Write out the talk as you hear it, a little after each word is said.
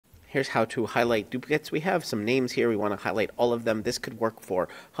Here's how to highlight duplicates. We have some names here. We want to highlight all of them. This could work for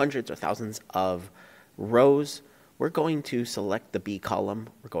hundreds or thousands of rows. We're going to select the B column.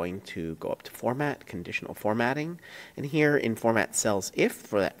 We're going to go up to Format, Conditional Formatting. And here in Format Cells If,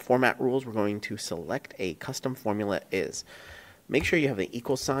 for that format rules, we're going to select a custom formula is. Make sure you have the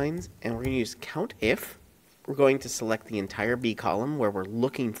equal signs, and we're going to use count if. We're going to select the entire B column where we're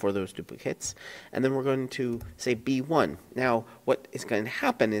looking for those duplicates, and then we're going to say B1. Now, what is going to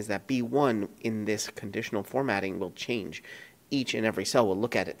happen is that B1 in this conditional formatting will change. Each and every cell will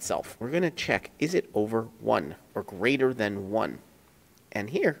look at itself. We're going to check, is it over 1 or greater than 1?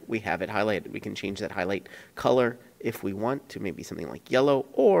 And here we have it highlighted. We can change that highlight color if we want to maybe something like yellow,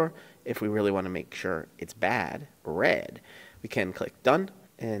 or if we really want to make sure it's bad, red. We can click done.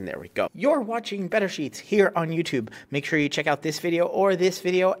 And there we go. You're watching Better Sheets here on YouTube. Make sure you check out this video or this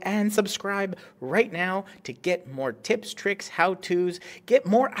video and subscribe right now to get more tips, tricks, how-tos. Get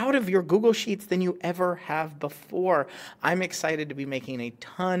more out of your Google Sheets than you ever have before. I'm excited to be making a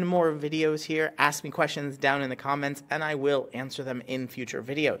ton more videos here. Ask me questions down in the comments and I will answer them in future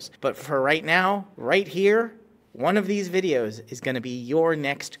videos. But for right now, right here, one of these videos is going to be your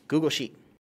next Google Sheet.